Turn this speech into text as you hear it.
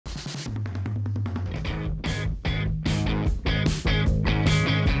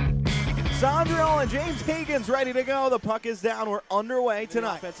Sondriel and James Higgins ready to go. The puck is down. We're underway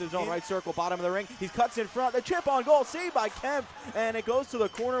tonight. Offensive zone, right circle, bottom of the ring. He cuts in front. The chip on goal, saved by Kemp. And it goes to the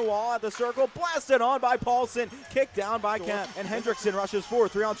corner wall at the circle. Blasted on by Paulson. Kicked down by Kemp. And Hendrickson rushes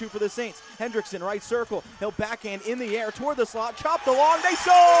forward. 3-on-2 for the Saints. Hendrickson, right circle. He'll backhand in the air toward the slot. Chopped along. They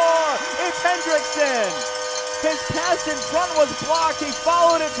score! It's Hendrickson! His pass in front was blocked. He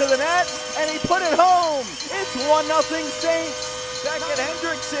followed it to the net, and he put it home. It's 1-0 Saints. Beckett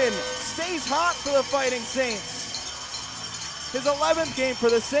Hendrickson stays hot for the Fighting Saints. His 11th game for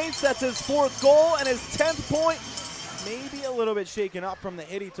the Saints. That's his 4th goal and his 10th point. Maybe a little bit shaken up from the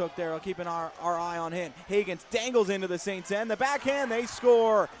hit he took there. I'll keep our eye on him. Higgins dangles into the Saints' end. The backhand, they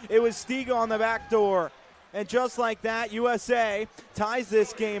score. It was Stiga on the back door. And just like that, USA ties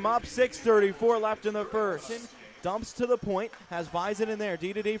this game up. 6:34 left in the first. Dumps to the point, has Bison in there.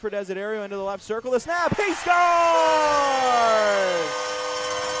 D-to-D for Desiderio into the left circle. The snap, he scores!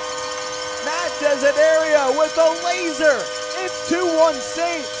 Matt Desiderio with the laser. It's 2-1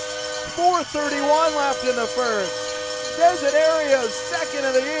 Saints. 4:31 left in the first. Desiderio's second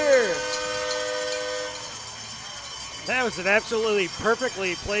of the year. That was an absolutely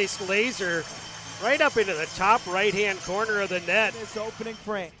perfectly placed laser right up into the top right-hand corner of the net. This opening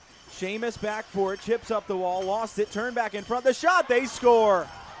frame. Sheamus back for it, chips up the wall, lost it, turned back in front. The shot, they score.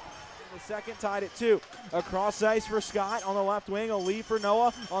 The second tied it 2. Across ice for Scott on the left wing. A lead for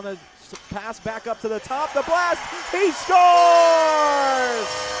Noah on the pass back up to the top. The blast, he scores!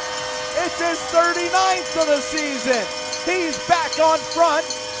 It's his 39th of the season. He's back on front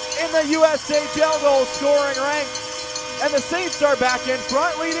in the USHL goal scoring ranks. And the Saints are back in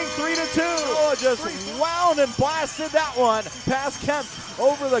front, leading 3-2. Oh, just wound and blasted that one past Kemp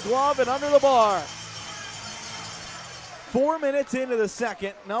over the glove and under the bar. 4 minutes into the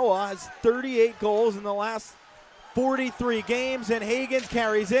second, Noah has 38 goals in the last 43 games, and Higgins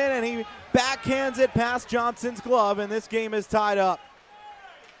carries in, and he backhands it past Johnson's glove, and this game is tied up.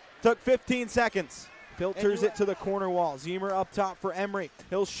 Took 15 seconds. Filters it to the corner wall. Ziemer up top for Emery.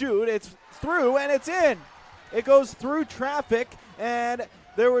 He'll shoot. It's through, and it's in. It goes through traffic, and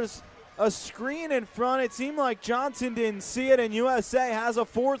there was a screen in front. It seemed like Johnson didn't see it, and USA has a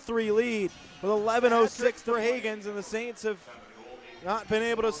 4-3 lead with 11:06 for Higgins, and the Saints have not been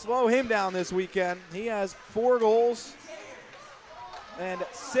able to slow him down this weekend. He has 4 goals and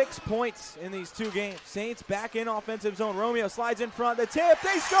 6 points in these 2 games. Saints back in offensive zone. Romeo slides in front. The tip,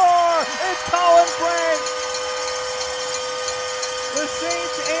 they score! It's Colin Frank! The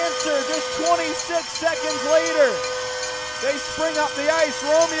Saints answer just 26 seconds later. They spring up the ice.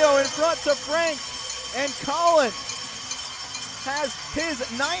 Romeo in front to Frank. And Colin has his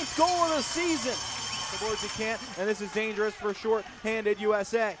 9th goal of the season. The boards he can't, and this is dangerous for short-handed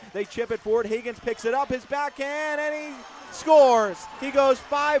USA. They chip it forward. Higgins picks it up, his backhand, and he scores. He goes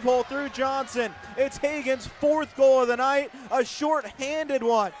 5-hole through Johnson. It's Higgins' 4th goal of the night, a short-handed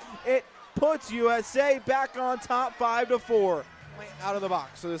one. It puts USA back on top 5-4. Out of the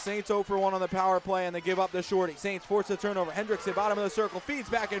box. So the Saints 0 for 1 on the power play, and they give up the shorty. Saints force the turnover. Hendrickson, bottom of the circle, feeds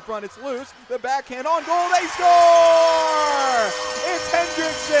back in front. It's loose. The backhand on goal. They score! It's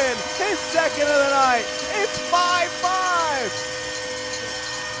Hendrickson, his 2nd of the night. It's 5-5.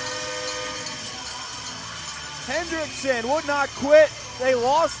 Hendrickson would not quit. They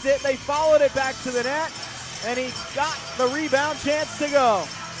lost it. They followed it back to the net, and he got the rebound chance to go.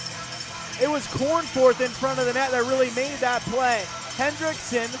 It was Cornforth in front of the net that really made that play.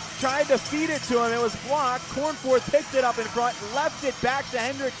 Hendrickson tried to feed it to him. It was blocked. Cornforth picked it up in front, left it back to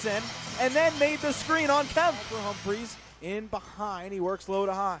Hendrickson, and then made the screen on Kemp. For Humphreys in behind. He works low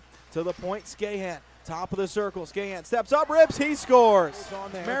to high. To the point, Skahan. Top of the circle. Skahan steps up, rips, he scores.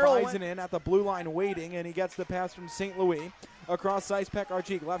 Merrill Bison in at the blue line waiting, and he gets the pass from St. Louis. Across ice,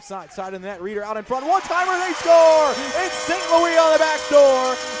 Pekarczyk, left side of the net, Reader out in front, one-timer, they score! It's St. Louis on the back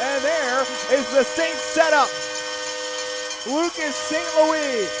door, and there is the Saints setup. Lucas St.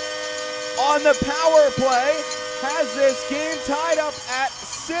 Louis on the power play has this game tied up at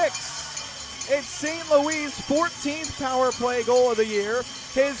 6. It's St. Louis' 14th power play goal of the year,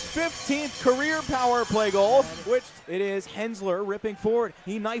 his 15th career power play goal, which it is Hensler ripping forward.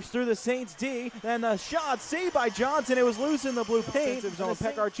 He knifes through the Saints D, and the shot saved by Johnson. It was loose in the blue paint.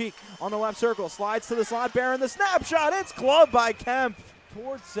 Pekarczyk on the left circle, slides to the slot, Barron, the snapshot, it's gloved by Kemp.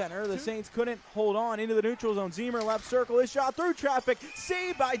 Towards center, the Saints couldn't hold on into the neutral zone. Ziemer left circle, his shot through traffic,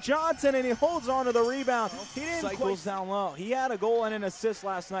 saved by Johnson, and he holds on to the rebound. He didn't cycles down low. He had a goal and an assist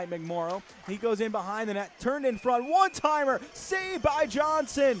last night, McMorrow. He goes in behind the net, turned in front, one-timer, saved by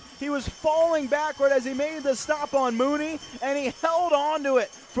Johnson. He was falling backward as he made the stop on Mooney, and he held on to it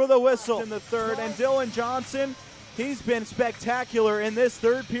for the whistle in the third. And Dylan Johnson, He's been spectacular in this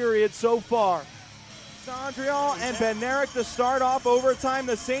third period so far. Sondriel and Bednarik to start off overtime.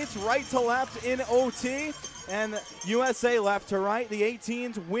 The Saints right to left in OT. And USA left to right. The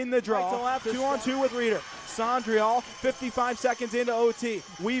 18s win the draw. Right to left, 2-on-2 with Reeder. Sondriel, 55 seconds into OT.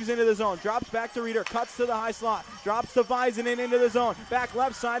 Weaves into the zone. Drops back to Reeder. Cuts to the high slot. Drops to Visinen into the zone. Back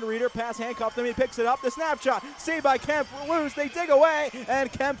left side. Reeder pass handcuffed him. He picks it up. The snapshot. Saved by Kemp. Loose. They dig away. And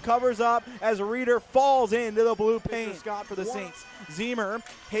Kemp covers up as Reeder falls into the blue paint. Scott for the Saints. Zemer,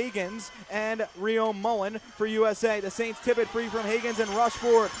 Hagens, and Rio Mullen for USA. The Saints tip it free from Hagens and rush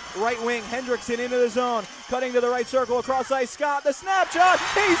forward. Right wing, Hendrickson into the zone. Cutting to the right circle across ice. Scott, the snapshot.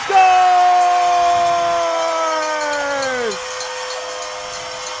 He scores!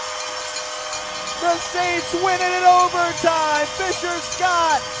 The Saints win it in overtime. Fisher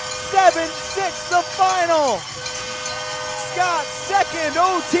Scott, 7-6 the final. Scott, second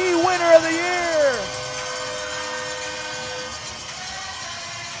OT winner of the year.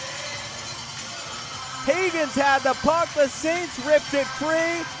 Hagens had the puck, the Saints ripped it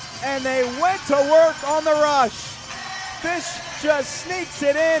free, and they went to work on the rush. Fish just sneaks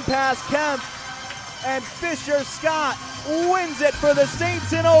it in past Kemp, and Fisher Scott wins it for the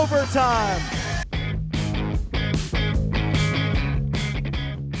Saints in overtime.